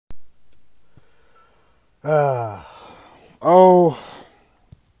Uh, oh,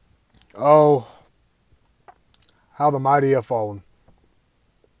 oh, how the mighty have fallen.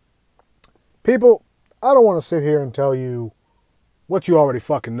 People, I don't want to sit here and tell you what you already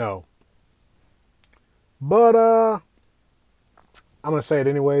fucking know. But, I'm going to say it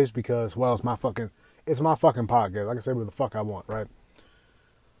anyways because, well, it's my fucking podcast. I can say what the fuck I want, right?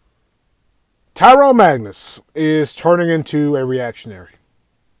 Tyrone Magnus is turning into a reactionary.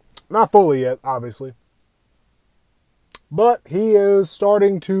 Not fully yet, obviously. But he is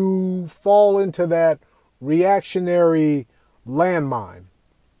starting to fall into that reactionary landmine.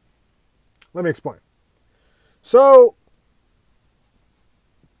 Let me explain. So,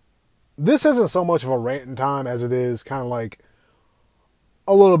 this isn't so much of a ranting time as it is kind of like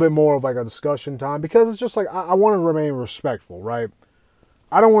a little bit more of like a discussion time because it's just like I want to remain respectful, right?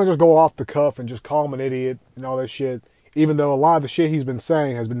 I don't want to just go off the cuff and just call him an idiot and all that shit, even though a lot of the shit he's been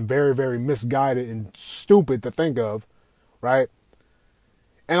saying has been very, very misguided and stupid to think of, right?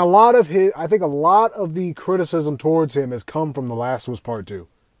 And I think a lot of the criticism towards him has come from The Last of Us Part 2.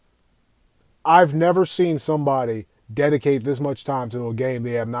 I've never seen somebody dedicate this much time to a game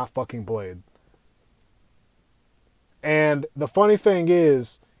they have not fucking played. And the funny thing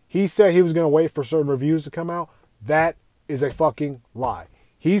is, he said he was going to wait for certain reviews to come out. That is a fucking lie.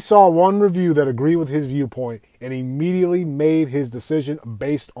 He saw one review that agreed with his viewpoint and immediately made his decision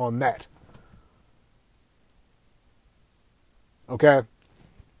based on that. Okay?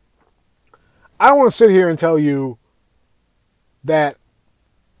 I don't want to sit here and tell you that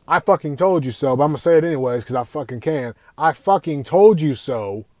I fucking told you so, but I'm going to say it anyways because I fucking can. I fucking told you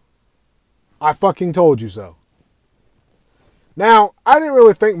so. I fucking told you so. Now, I didn't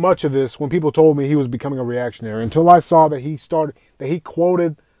really think much of this when people told me he was becoming a reactionary until I saw that he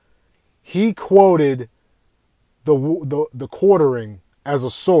quoted the quartering as a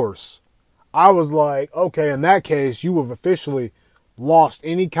source. I was like, okay, in that case, you have officially lost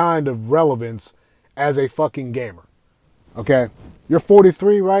any kind of relevance as a fucking gamer. Okay? You're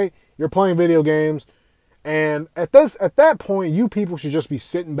 43, right? You're playing video games. And at that point, you people should just be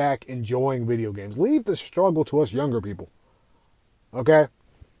sitting back enjoying video games. Leave the struggle to us younger people. Okay?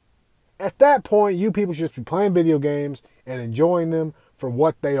 At that point, you people should just be playing video games and enjoying them for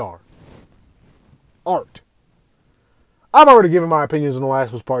what they are. Art. I've already given my opinions on The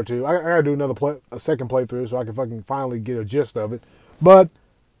Last of Us Part 2. I gotta do a second playthrough so I can fucking finally get a gist of it. But,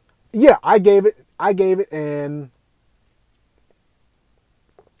 yeah, I gave it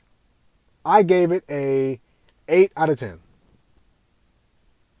a 8 out of 10.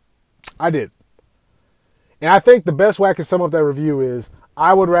 I did. And I think the best way I can sum up that review is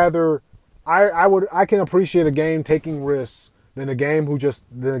I can appreciate a game taking risks than a game that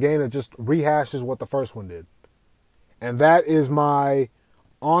just rehashes what the first one did. And that is my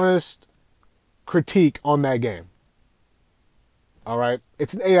honest critique on that game. All right?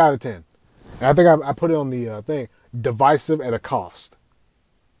 It's an 8 out of 10. And I think I put it on the thing, divisive at a cost.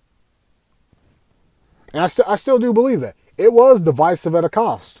 And I still do believe that. It was divisive at a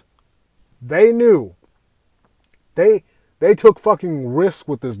cost. They knew. They took fucking risk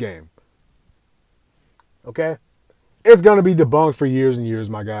with this game. Okay? It's going to be debunked for years and years,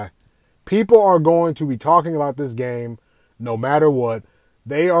 my guy. People are going to be talking about this game no matter what.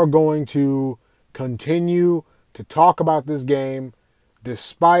 They are going to continue to talk about this game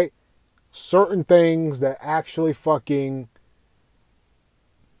despite certain things that actually fucking...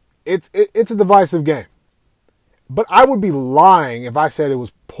 It's a divisive game. But I would be lying if I said it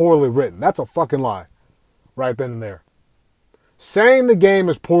was poorly written. That's a fucking lie. Right then and there. Saying the game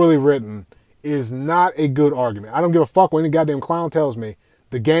is poorly written is not a good argument. I don't give a fuck when any goddamn clown tells me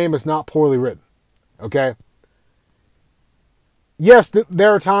the game is not poorly written. Okay? Yes,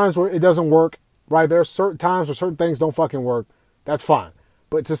 there are times where it doesn't work. Right? There are certain times where certain things don't fucking work. That's fine.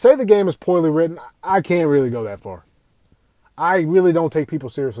 But to say the game is poorly written, I can't really go that far. I really don't take people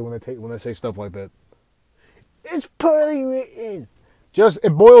seriously when they say stuff like that. It's poorly written. It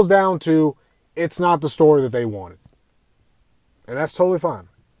boils down to it's not the story that they wanted. And that's totally fine.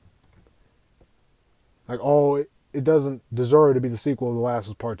 Like, it doesn't deserve to be the sequel to The Last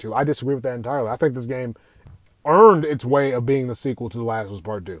of Us Part 2. I disagree with that entirely. I think this game earned its way of being the sequel to The Last of Us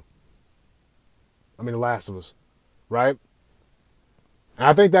Part 2. I mean, The Last of Us. Right? And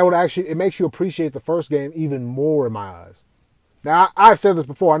I think that it makes you appreciate the first game even more in my eyes. Now, I've said this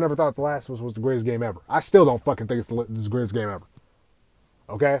before. I never thought The Last of Us was the greatest game ever. I still don't fucking think it's the greatest game ever.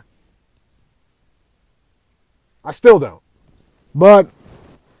 Okay? I still don't. But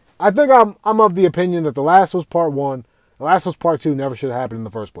I think I'm of the opinion that The Last of Us Part 1, The Last of Us Part 2 never should have happened in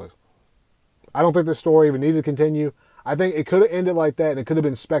the first place. I don't think this story even needed to continue. I think it could have ended like that and it could have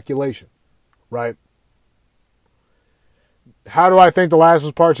been speculation. Right? How do I think The Last of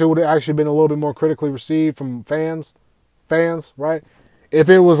Us Part 2 would have actually been a little bit more critically received from fans? Fans, right? If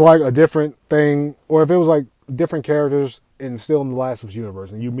it was like a different thing, or if it was like different characters and still in the Last of Us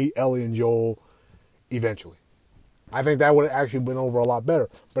universe, and you meet Ellie and Joel eventually. I think that would have actually been over a lot better.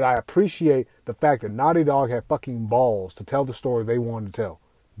 But I appreciate the fact that Naughty Dog had fucking balls to tell the story they wanted to tell.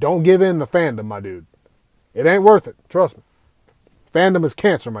 Don't give in the fandom, my dude. It ain't worth it. Trust me. Fandom is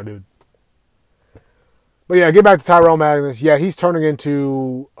cancer, my dude. But yeah, get back to Tyrone Magnus. Yeah, he's turning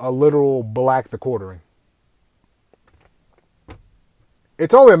into a literal Black the Quartering.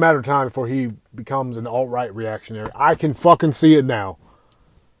 It's only a matter of time before he becomes an alt-right reactionary. I can fucking see it now.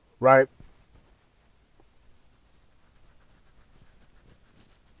 Right?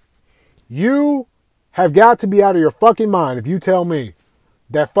 You have got to be out of your fucking mind if you tell me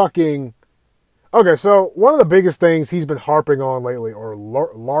that fucking... Okay, so one of the biggest things he's been harping on lately, or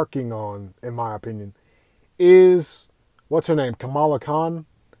larking on, in my opinion, is... What's her name? Kamala Khan?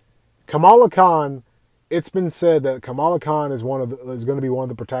 Kamala Khan, it's been said that Kamala Khan is going to be one of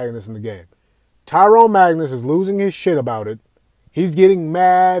the protagonists in the game. Tyrone Magnus is losing his shit about it. He's getting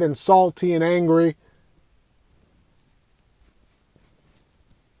mad and salty and angry.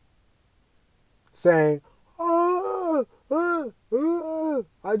 Saying, I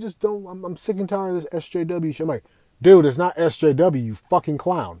just don't, I'm sick and tired of this SJW shit. I'm like, dude, it's not SJW, you fucking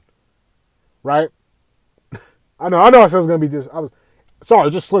clown. Right? I know I said it was going to be this. Sorry,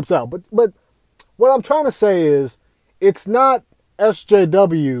 it just slips out. But what I'm trying to say is, it's not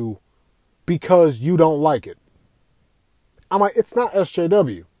SJW because you don't like it. I'm like, it's not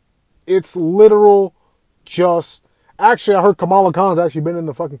SJW. It's literal just... Actually, I heard Kamala Khan's actually been in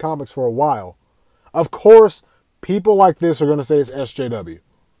the fucking comics for a while. Of course, people like this are going to say it's SJW.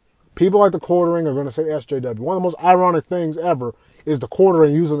 People like the Quartering are going to say SJW. One of the most ironic things ever is the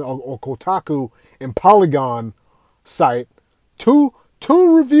Quartering using a Kotaku and Polygon site. Two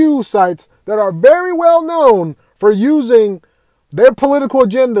review sites that are very well known for using their political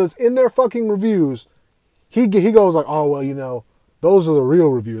agendas in their fucking reviews. He goes like, oh, well, you know, those are the real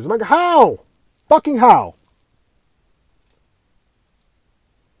reviews. I'm like, how? Fucking how?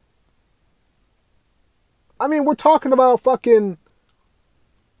 I mean, we're talking about fucking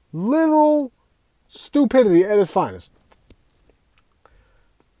literal stupidity at its finest.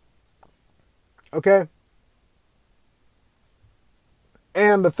 Okay?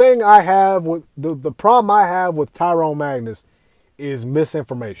 And the thing I have with, the problem I have with Tyrone Magnus is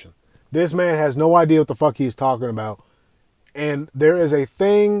misinformation. This man has no idea what the fuck he's talking about. And there is a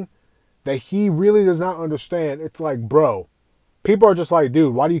thing that he really does not understand. It's like, bro, people are just like,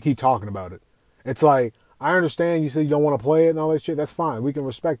 dude, why do you keep talking about it? It's like, I understand you said you don't want to play it and all that shit. That's fine. We can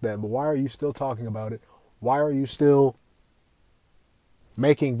respect that. But why are you still talking about it? Why are you still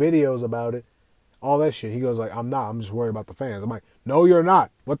making videos about it? All that shit. He goes like, I'm not. I'm just worried about the fans. I'm like, no, you're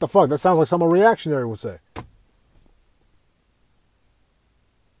not. What the fuck? That sounds like something a reactionary would say.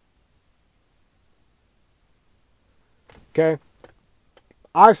 Okay?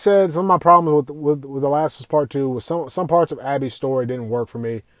 I said some of my problems with The Last of Us Part 2 was some parts of Abby's story didn't work for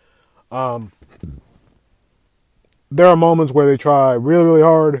me. There are moments where they try really, really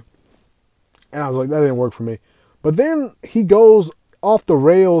hard, and I was like, that didn't work for me. But then he goes off the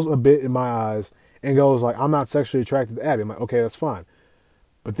rails a bit in my eyes and goes like, I'm not sexually attracted to Abby. I'm like, okay, that's fine.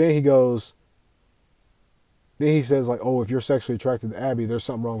 But then he says like, oh, if you're sexually attracted to Abby, there's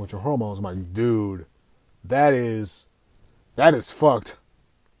something wrong with your hormones. I'm like, dude, that is fucked.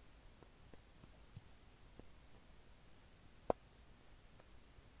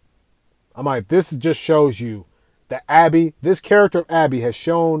 I'm like, this just shows you that Abby, this character of Abby, has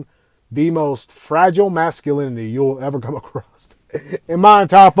shown the most fragile masculinity you'll ever come across in my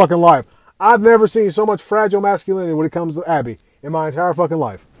entire fucking life. I've never seen so much fragile masculinity when it comes to Abby in my entire fucking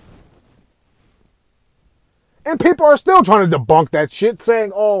life. And people are still trying to debunk that shit,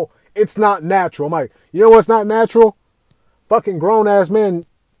 saying, oh, it's not natural. I'm like, you know what's not natural? Fucking grown-ass men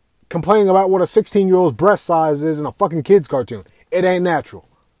complaining about what a 16-year-old's breast size is in a fucking kid's cartoon. It ain't natural.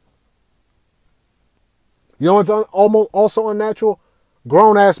 You know what's almost also unnatural?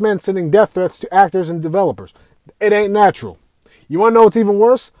 Grown-ass men sending death threats to actors and developers. It ain't natural. You want to know what's even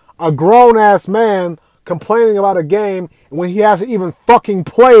worse? A grown-ass man complaining about a game when he hasn't even fucking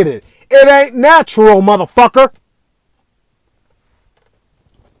played it. It ain't natural, motherfucker.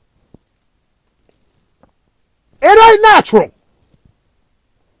 It ain't natural.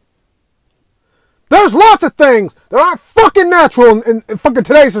 There's lots of things that aren't fucking natural in fucking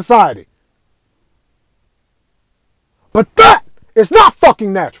today's society. But that is not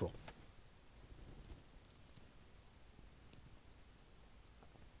fucking natural.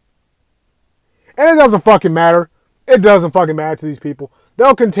 And it doesn't fucking matter It doesn't fucking matter to these people.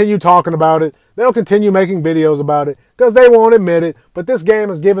 They'll continue talking about it. They'll continue making videos about it because they won't admit it. But this game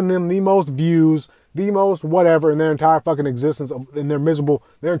has given them the most views, the most whatever in their entire fucking existence, in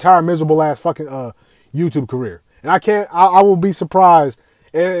their entire miserable ass fucking YouTube career. And I will be surprised.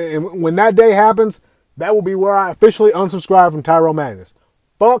 And when that day happens, that will be where I officially unsubscribe from Tyrone Magnus.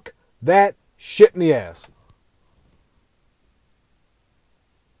 Fuck that shit in the ass.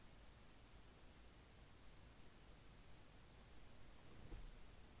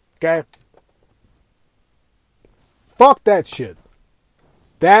 Okay? Fuck that shit.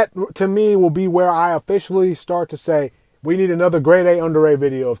 That, to me, will be where I officially start to say, we need another grade A under A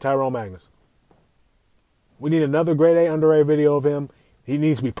video of Tyrone Magnus. We need another grade A under A video of him. He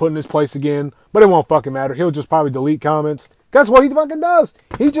needs to be put in his place again. But it won't fucking matter. He'll just probably delete comments. That's what he fucking does.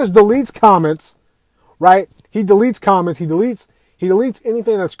 He just deletes comments. Right? He deletes comments. He deletes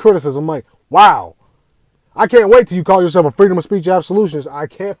anything that's criticism. Like, wow. I can't wait till you call yourself a freedom of speech absolutionist. I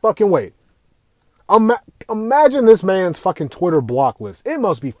can't fucking wait. Imagine this man's fucking Twitter block list. It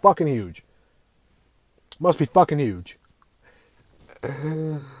must be fucking huge. Must be fucking huge.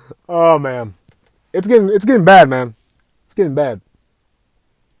 Oh, man. It's getting bad, man. It's getting bad.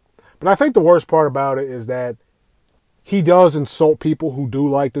 But I think the worst part about it is that he does insult people who do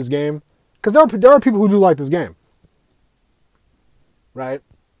like this game. Because there are people who do like this game. Right?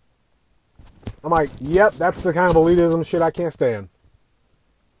 I'm like, yep, that's the kind of elitism shit I can't stand.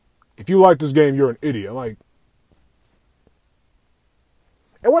 If you like this game, you're an idiot. I'm like...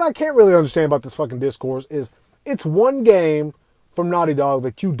 And what I can't really understand about this fucking discourse is it's one game from Naughty Dog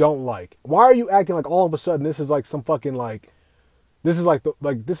that you don't like. Why are you acting like all of a sudden this is like some fucking like... This is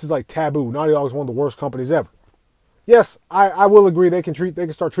like taboo. Naughty Dog is one of the worst companies ever. Yes, I will agree they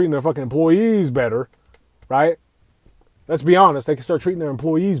can start treating their fucking employees better. Right? Let's be honest, they can start treating their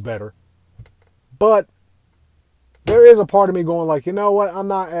employees better. But there is a part of me going like, you know what? I'm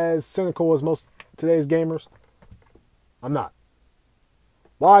not as cynical as most today's gamers. I'm not.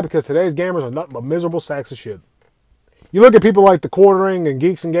 Why? Because today's gamers are nothing but miserable sacks of shit. You look at people like the Quartering and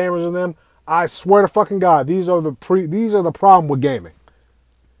Geeks and Gamers and them, I swear to fucking God, these are the problem with gaming.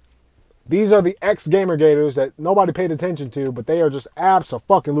 These are the ex-gamergators that nobody paid attention to, but they are just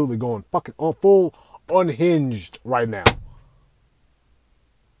abso-fucking-lutely going fucking full unhinged right now.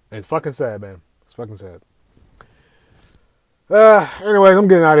 And it's fucking sad, man. It's fucking sad. Anyways, I'm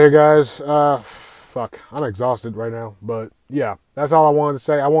getting out of here, guys. Fuck, I'm exhausted right now. But, yeah, that's all I wanted to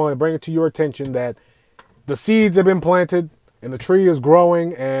say. I wanted to bring it to your attention that the seeds have been planted, and the tree is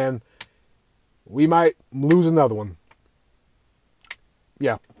growing, and we might lose another one.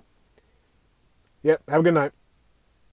 Yeah. Yep, have a good night.